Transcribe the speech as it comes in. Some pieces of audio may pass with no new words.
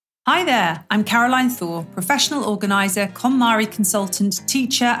Hi there, I'm Caroline Thor, professional organiser, KonMari consultant,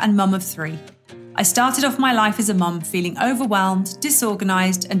 teacher and mum of three. I started off my life as a mum feeling overwhelmed,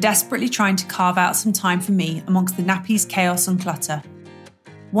 disorganised and desperately trying to carve out some time for me amongst the nappies, chaos and clutter.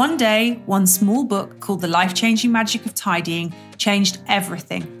 One day, one small book called The Life-Changing Magic of Tidying changed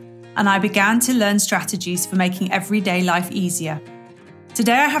everything, and I began to learn strategies for making everyday life easier.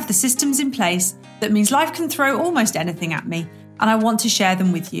 Today I have the systems in place that means life can throw almost anything at me, and I want to share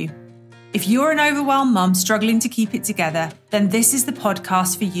them with you. If you're an overwhelmed mum struggling to keep it together, then this is the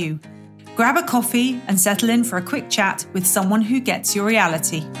podcast for you. Grab a coffee and settle in for a quick chat with someone who gets your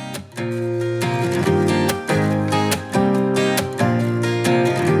reality.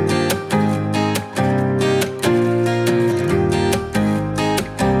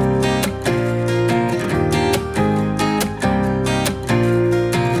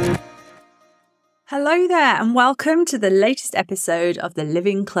 Hello there and welcome to the latest episode of the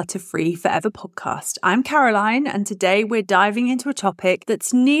Living Clutter-Free Forever podcast. I'm Caroline and today we're diving into a topic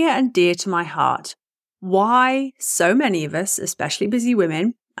that's near and dear to my heart. Why so many of us, especially busy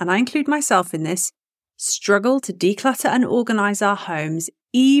women, and I include myself in this, struggle to declutter and organise our homes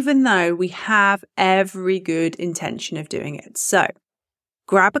even though we have every good intention of doing it. So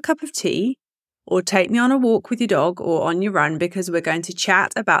grab a cup of tea, or take me on a walk with your dog or on your run because we're going to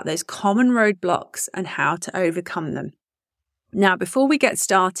chat about those common roadblocks and how to overcome them. Now, before we get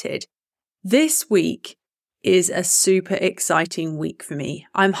started, this week is a super exciting week for me.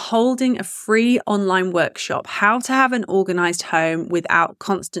 I'm holding a free online workshop, How to Have an Organised Home Without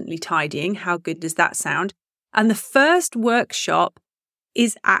Constantly Tidying. How good does that sound? And the first workshop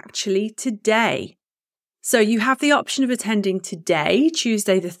is actually today. So you have the option of attending today,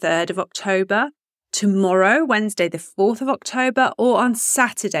 Tuesday the 3rd of October, tomorrow, Wednesday the 4th of October, or on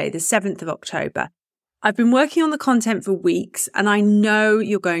Saturday the 7th of October. I've been working on the content for weeks and I know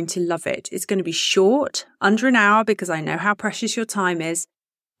you're going to love it. It's going to be short, under an hour, because I know how precious your time is.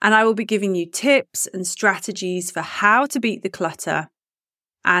 And I will be giving you tips and strategies for how to beat the clutter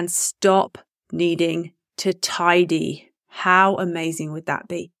and stop needing to tidy. How amazing would that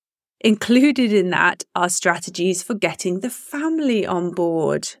be? Included in that are strategies for getting the family on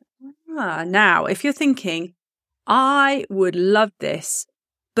board. Now, if you're thinking, I would love this,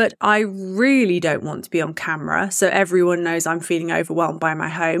 but I really don't want to be on camera, so everyone knows I'm feeling overwhelmed by my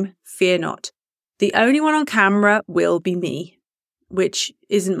home, fear not. The only one on camera will be me, which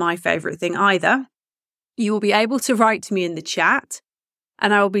isn't my favourite thing either. You will be able to write to me in the chat,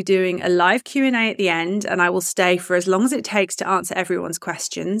 and I will be doing a live Q&A at the end, and I will stay for as long as it takes to answer everyone's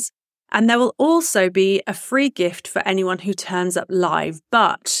questions. And there will also be a free gift for anyone who turns up live.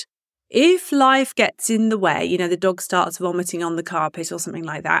 But if life gets in the way, the dog starts vomiting on the carpet or something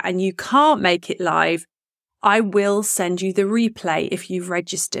like that, and you can't make it live, I will send you the replay if you've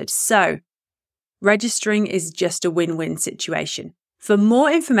registered. So registering is just a win-win situation. For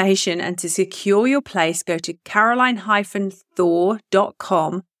more information and to secure your place, go to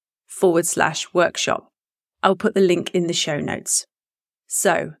caroline-thor.com/workshop. I'll put the link in the show notes.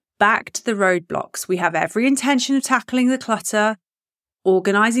 So back to the roadblocks. We have every intention of tackling the clutter,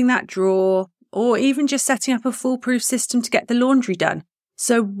 organising that drawer, or even just setting up a foolproof system to get the laundry done.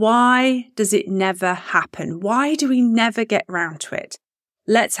 So why does it never happen? Why do we never get round to it?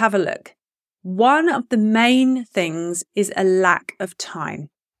 Let's have a look. One of the main things is a lack of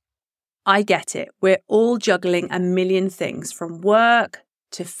time. I get it. We're all juggling a million things, from work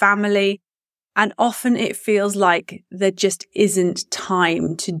to family. And often it feels like there just isn't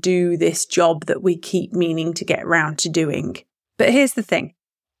time to do this job that we keep meaning to get round to doing. But here's the thing.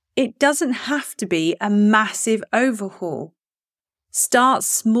 It doesn't have to be a massive overhaul. Start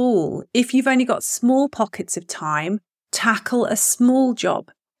small. If you've only got small pockets of time, tackle a small job.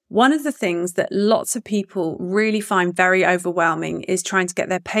 One of the things that lots of people really find very overwhelming is trying to get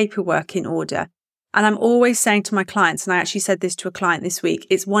their paperwork in order. And I'm always saying to my clients, and I actually said this to a client this week,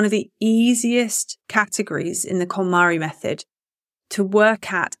 it's one of the easiest categories in the KonMari method to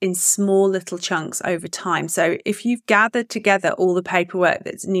work at in small little chunks over time. So if you've gathered together all the paperwork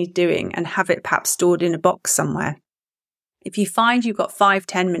that needs doing and have it perhaps stored in a box somewhere, if you find you've got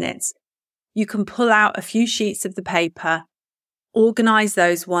 5-10 minutes, you can pull out a few sheets of the paper, organise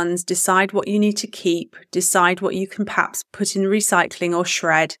those ones, decide what you need to keep, decide what you can perhaps put in recycling or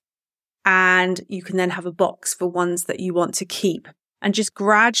shred, and you can then have a box for ones that you want to keep and just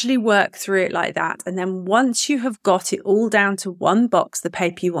gradually work through it like that. And then once you have got it all down to one box, the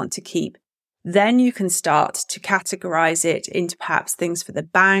paper you want to keep, then you can start to categorize it into perhaps things for the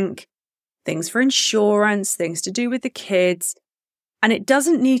bank, things for insurance, things to do with the kids. And it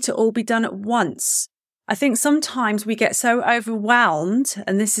doesn't need to all be done at once. I think sometimes we get so overwhelmed,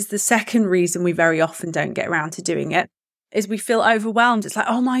 and this is the second reason we very often don't get around to doing it, is we feel overwhelmed. It's like,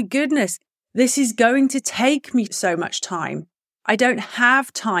 oh my goodness, this is going to take me so much time. I don't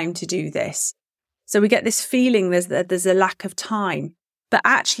have time to do this. So we get this feeling there's a lack of time. But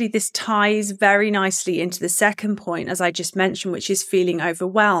actually, this ties very nicely into the second point, as I just mentioned, which is feeling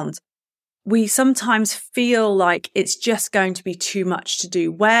overwhelmed. We sometimes feel like it's just going to be too much to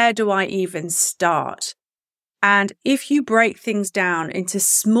do. Where do I even start? And if you break things down into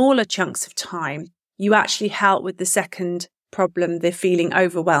smaller chunks of time, you actually help with the second problem, the feeling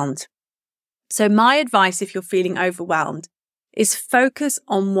overwhelmed. So my advice, if you're feeling overwhelmed, is focus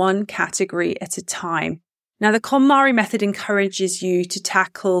on one category at a time. Now, the KonMari method encourages you to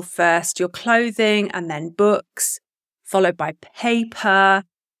tackle first your clothing and then books, followed by paper,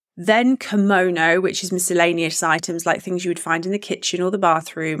 then kimono, which is miscellaneous items like things you would find in the kitchen or the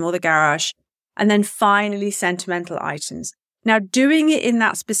bathroom or the garage, and then finally sentimental items. Now, doing it in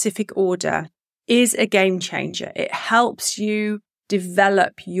that specific order is a game changer. It helps you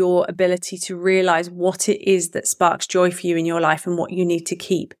develop your ability to realize what it is that sparks joy for you in your life and what you need to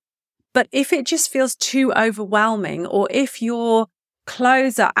keep. But if it just feels too overwhelming, or if your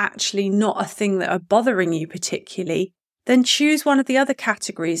clothes are actually not a thing that are bothering you particularly, then choose one of the other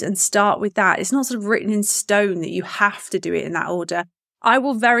categories and start with that. It's not sort of written in stone that you have to do it in that order. I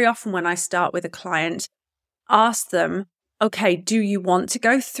will very often, when I start with a client, ask them, okay, do you want to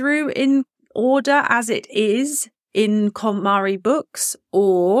go through in order as it is in KonMari books?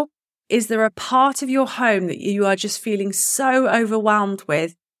 Or is there a part of your home that you are just feeling so overwhelmed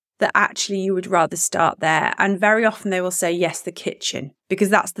with that actually you would rather start there? And very often they will say, yes, the kitchen, because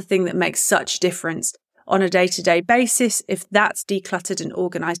that's the thing that makes such a difference on a day-to-day basis if that's decluttered and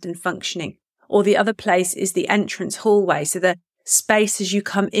organized and functioning. Or the other place is the entrance hallway, so the space as you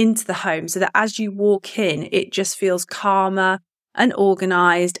come into the home, so that as you walk in, it just feels calmer and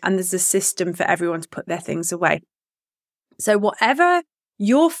organized, and there's a system for everyone to put their things away. So whatever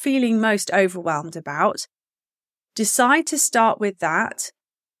you're feeling most overwhelmed about, decide to start with that,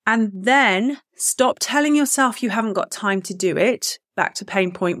 and then stop telling yourself you haven't got time to do it. Back to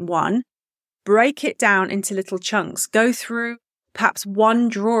pain point 1. Break it down into little chunks. Go through perhaps one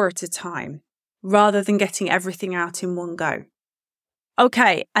drawer at a time rather than getting everything out in one go.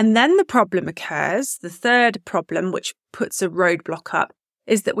 Okay, and then the problem occurs. The third problem, which puts a roadblock up,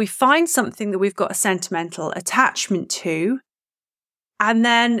 is that we find something that we've got a sentimental attachment to, and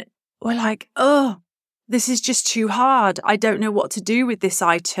then we're like, oh, this is just too hard. I don't know what to do with this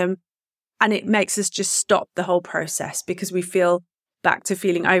item. And it makes us just stop the whole process because we feel back to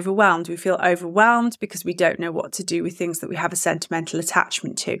feeling overwhelmed. We feel overwhelmed because we don't know what to do with things that we have a sentimental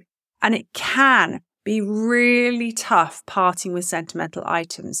attachment to. And it can be really tough parting with sentimental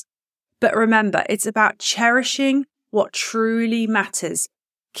items. But remember, it's about cherishing what truly matters.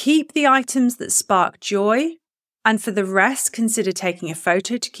 Keep the items that spark joy, and for the rest, consider taking a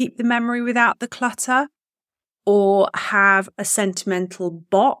photo to keep the memory without the clutter, or have a sentimental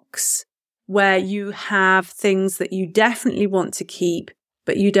box where you have things that you definitely want to keep,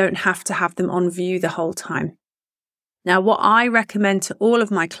 but you don't have to have them on view the whole time. Now, what I recommend to all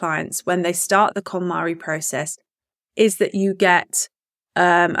of my clients when they start the KonMari process is that you get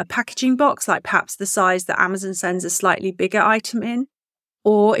a packaging box, like perhaps the size that Amazon sends a slightly bigger item in,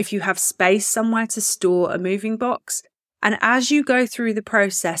 or if you have space somewhere to store a moving box. And as you go through the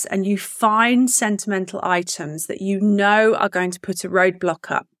process and you find sentimental items that you know are going to put a roadblock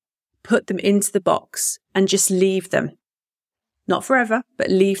up, put them into the box and just leave them. Not forever,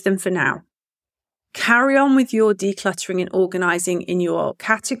 but leave them for now. Carry on with your decluttering and organizing in your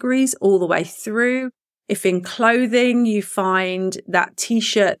categories all the way through. If in clothing you find that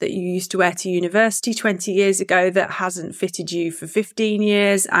t-shirt that you used to wear to university 20 years ago that hasn't fitted you for 15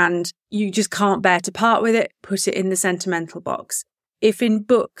 years and you just can't bear to part with it, put it in the sentimental box. If in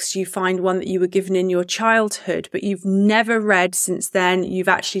books you find one that you were given in your childhood, but you've never read since then, you've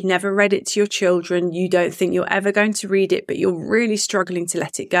actually never read it to your children, you don't think you're ever going to read it, but you're really struggling to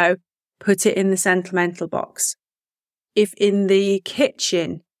let it go, put it in the sentimental box. If in the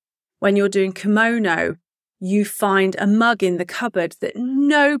kitchen, when you're doing kimono, you find a mug in the cupboard that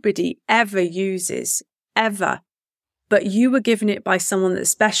nobody ever uses, ever, but you were given it by someone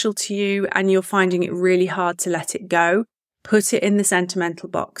that's special to you and you're finding it really hard to let it go, put it in the sentimental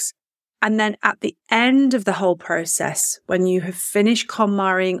box. And then at the end of the whole process, when you have finished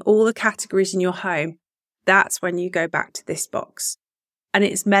KonMariing all the categories in your home, that's when you go back to this box. And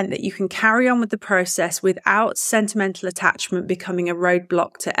it's meant that you can carry on with the process without sentimental attachment becoming a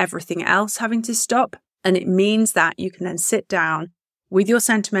roadblock to everything else having to stop. And it means that you can then sit down with your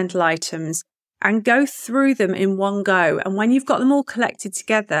sentimental items and go through them in one go. And when you've got them all collected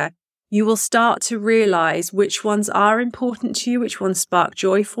together, you will start to realize which ones are important to you, which ones spark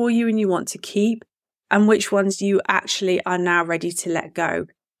joy for you and you want to keep, and which ones you actually are now ready to let go.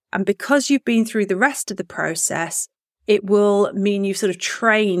 And because you've been through the rest of the process, it will mean you've sort of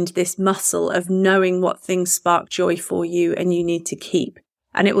trained this muscle of knowing what things spark joy for you and you need to keep.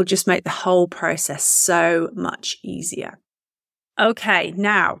 And it will just make the whole process so much easier. Okay,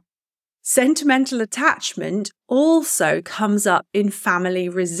 now, sentimental attachment also comes up in family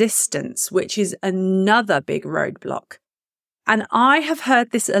resistance, which is another big roadblock. And I have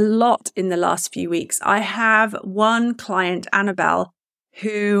heard this a lot in the last few weeks. I have one client, Annabelle,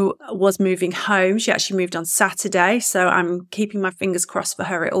 who was moving home. She actually moved on Saturday, so I'm keeping my fingers crossed for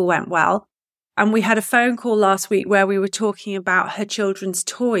her. It all went well. And we had a phone call last week where we were talking about her children's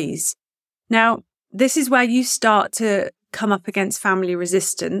toys. Now, this is where you start to come up against family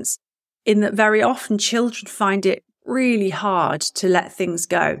resistance, in that very often children find it really hard to let things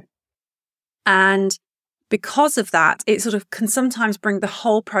go. And because of that, it sort of can sometimes bring the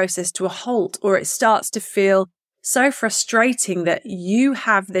whole process to a halt, or it starts to feel so frustrating that you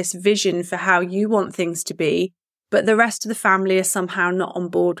have this vision for how you want things to be, but the rest of the family are somehow not on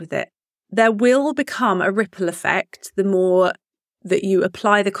board with it. There will become a ripple effect the more that you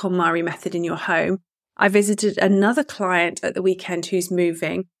apply the KonMari method in your home. I visited another client at the weekend who's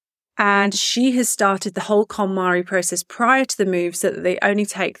moving, and she has started the whole KonMari process prior to the move so that they only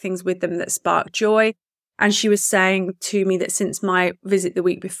take things with them that spark joy. And she was saying to me that since my visit the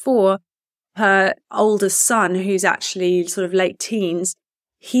week before, her oldest son, who's actually sort of late teens,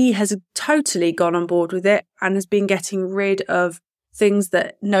 he has totally gone on board with it and has been getting rid of things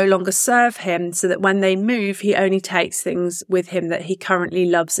that no longer serve him, so that when they move, he only takes things with him that he currently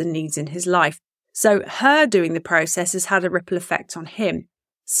loves and needs in his life. So her doing the process has had a ripple effect on him.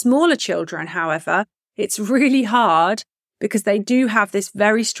 Smaller children, however, it's really hard because they do have this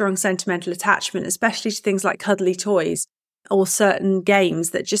very strong sentimental attachment, especially to things like cuddly toys or certain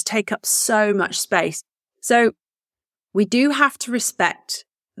games that just take up so much space. So we do have to respect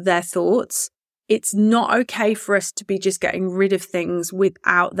their thoughts. It's not okay for us to be just getting rid of things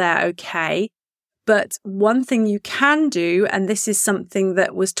without their okay. But one thing you can do, and this is something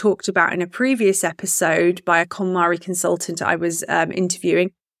that was talked about in a previous episode by a KonMari consultant I was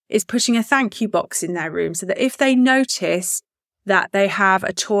interviewing, is putting a thank you box in their room so that if they notice that they have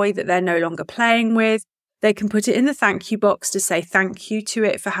a toy that they're no longer playing with, they can put it in the thank you box to say thank you to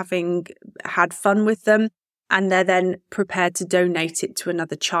it for having had fun with them, and they're then prepared to donate it to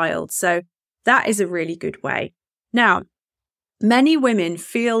another child. So that is a really good way. Now, many women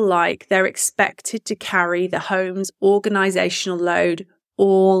feel like they're expected to carry the home's organizational load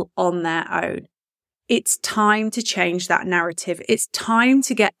all on their own. It's time to change that narrative. It's time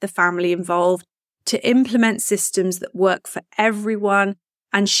to get the family involved, to implement systems that work for everyone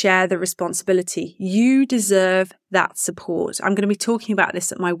and share the responsibility. You deserve that support. I'm going to be talking about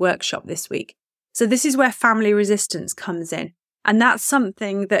this at my workshop this week. So this is where family resistance comes in. And that's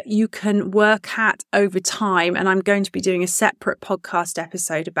something that you can work at over time. And I'm going to be doing a separate podcast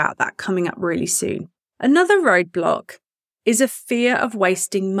episode about that coming up really soon. Another roadblock is a fear of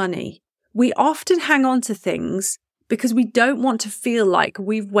wasting money. We often hang on to things because we don't want to feel like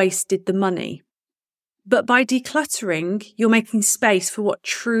we've wasted the money. But by decluttering, you're making space for what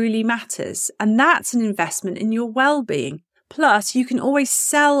truly matters. And that's an investment in your well-being. Plus, you can always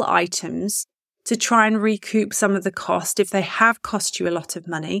sell items to try and recoup some of the cost if they have cost you a lot of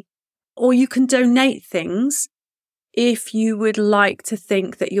money. Or you can donate things if you would like to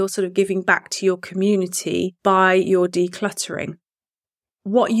think that you're sort of giving back to your community by your decluttering.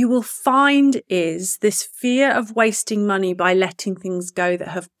 What you will find is this fear of wasting money by letting things go that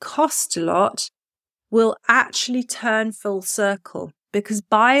have cost a lot will actually turn full circle, because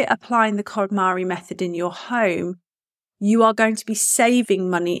by applying the KonMari method in your home, you are going to be saving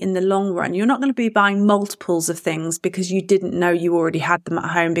money in the long run. You're not going to be buying multiples of things because you didn't know you already had them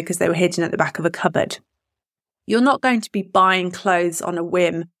at home because they were hidden at the back of a cupboard. You're not going to be buying clothes on a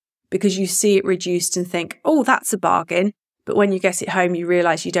whim because you see it reduced and think, oh, that's a bargain. But when you get it home, you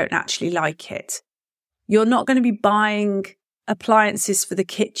realize you don't actually like it. You're not going to be buying appliances for the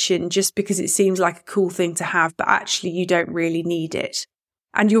kitchen just because it seems like a cool thing to have, but actually you don't really need it.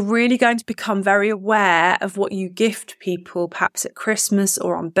 And you're really going to become very aware of what you gift people, perhaps at Christmas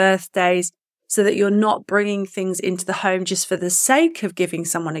or on birthdays, so that you're not bringing things into the home just for the sake of giving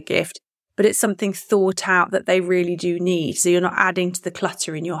someone a gift, but it's something thought out that they really do need. So you're not adding to the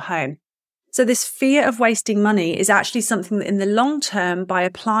clutter in your home. So this fear of wasting money is actually something that in the long term, by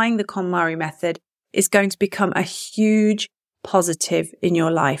applying the KonMari method, is going to become a huge positive in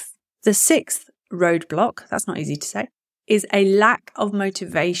your life. The sixth roadblock, that's not easy to say, is a lack of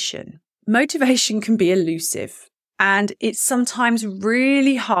motivation. Motivation can be elusive, and it's sometimes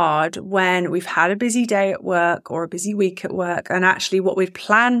really hard when we've had a busy day at work or a busy week at work, and actually what we'd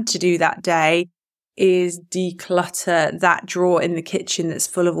planned to do that day is declutter that drawer in the kitchen that's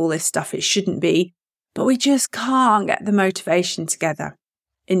full of all this stuff it shouldn't be, but we just can't get the motivation together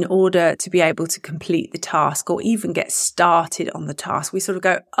in order to be able to complete the task or even get started on the task. We sort of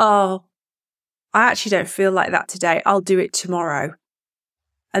go, oh, I actually don't feel like that today. I'll do it tomorrow.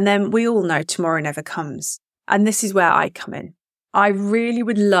 And then we all know tomorrow never comes. And this is where I come in. I really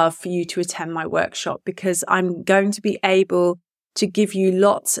would love for you to attend my workshop because I'm going to be able to give you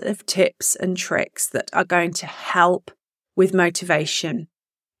lots of tips and tricks that are going to help with motivation.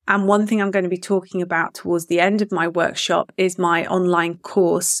 And one thing I'm going to be talking about towards the end of my workshop is my online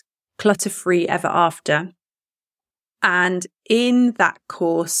course, Clutter-Free Ever After. And in that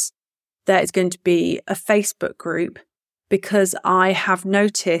course, there is going to be a Facebook group because I have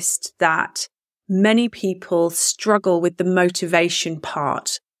noticed that many people struggle with the motivation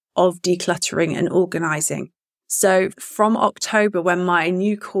part of decluttering and organizing. So from October, when my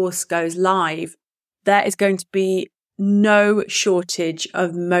new course goes live, there is going to be no shortage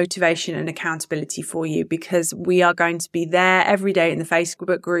of motivation and accountability for you because we are going to be there every day in the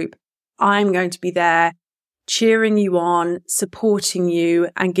Facebook group. I'm going to be there cheering you on, supporting you,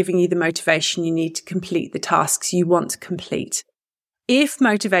 and giving you the motivation you need to complete the tasks you want to complete. If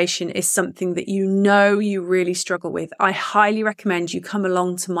motivation is something that you know you really struggle with, I highly recommend you come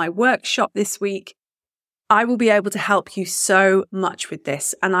along to my workshop this week. I will be able to help you so much with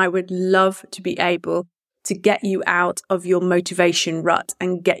this, and I would love to be able to get you out of your motivation rut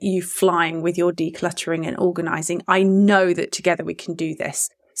and get you flying with your decluttering and organizing. I know that together we can do this.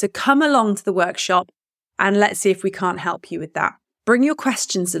 So come along to the workshop and let's see if we can't help you with that. Bring your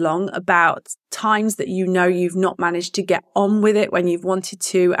questions along about times that you know you've not managed to get on with it when you've wanted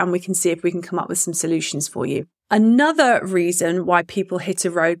to, and we can see if we can come up with some solutions for you. Another reason why people hit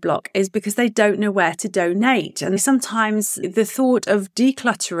a roadblock is because they don't know where to donate. And sometimes the thought of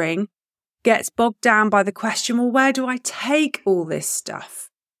decluttering gets bogged down by the question, well, where do I take all this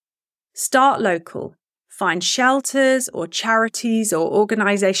stuff? Start local. Find shelters or charities or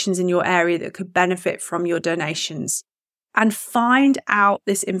organizations in your area that could benefit from your donations. And find out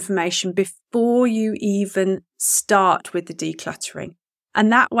this information before you even start with the decluttering.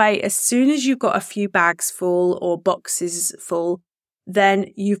 And that way, as soon as you've got a few bags full or boxes full, then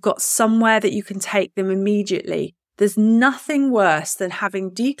you've got somewhere that you can take them immediately. There's nothing worse than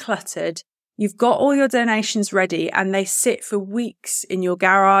having decluttered. You've got all your donations ready and they sit for weeks in your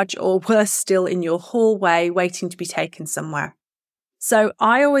garage or worse still in your hallway waiting to be taken somewhere. So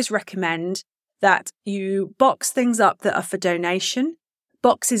I always recommend that you box things up that are for donation.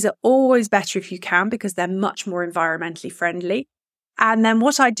 Boxes are always better if you can because they're much more environmentally friendly. And then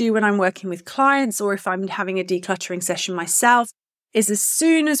what I do when I'm working with clients or if I'm having a decluttering session myself is as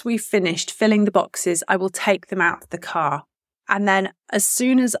soon as we've finished filling the boxes, I will take them out of the car. And then as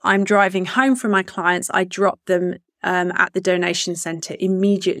soon as I'm driving home from my clients, I drop them at the donation centre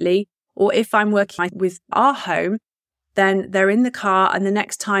immediately. Or if I'm working with our home, then they're in the car. And the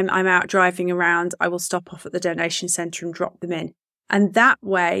next time I'm out driving around, I will stop off at the donation centre and drop them in. And that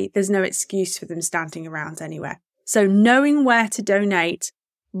way, there's no excuse for them standing around anywhere. So knowing where to donate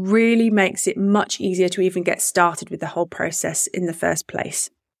really makes it much easier to even get started with the whole process in the first place.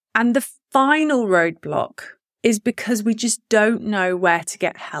 And the final roadblock is because we just don't know where to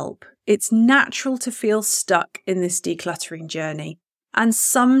get help. It's natural to feel stuck in this decluttering journey. And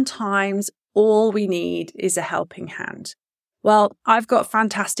sometimes all we need is a helping hand. Well, I've got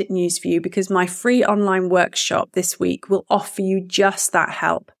fantastic news for you because my free online workshop this week will offer you just that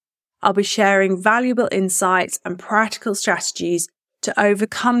help. I'll be sharing valuable insights and practical strategies to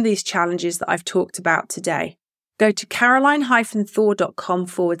overcome these challenges that I've talked about today. Go to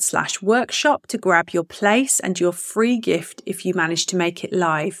caroline-thor.com/workshop to grab your place and your free gift if you manage to make it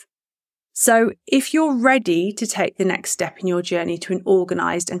live. So if you're ready to take the next step in your journey to an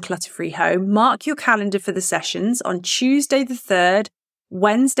organised and clutter-free home, mark your calendar for the sessions on Tuesday the 3rd,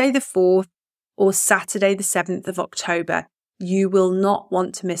 Wednesday the 4th, or Saturday the 7th of October. You will not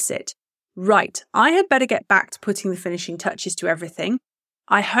want to miss it. Right, I had better get back to putting the finishing touches to everything.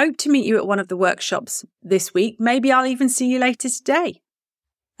 I hope to meet you at one of the workshops this week. Maybe I'll even see you later today.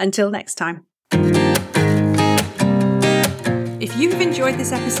 Until next time. If you have enjoyed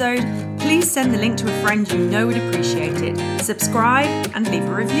this episode, please send the link to a friend you know would appreciate it. Subscribe and leave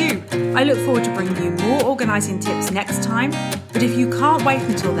a review. I look forward to bringing you more organising tips next time. But if you can't wait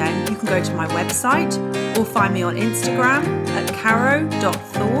until then, you can go to my website or find me on Instagram at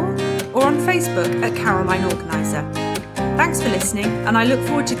caro.thor or or on Facebook at Caroline Organiser. Thanks for listening, and I look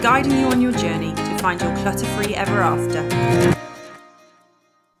forward to guiding you on your journey to find your clutter-free ever after.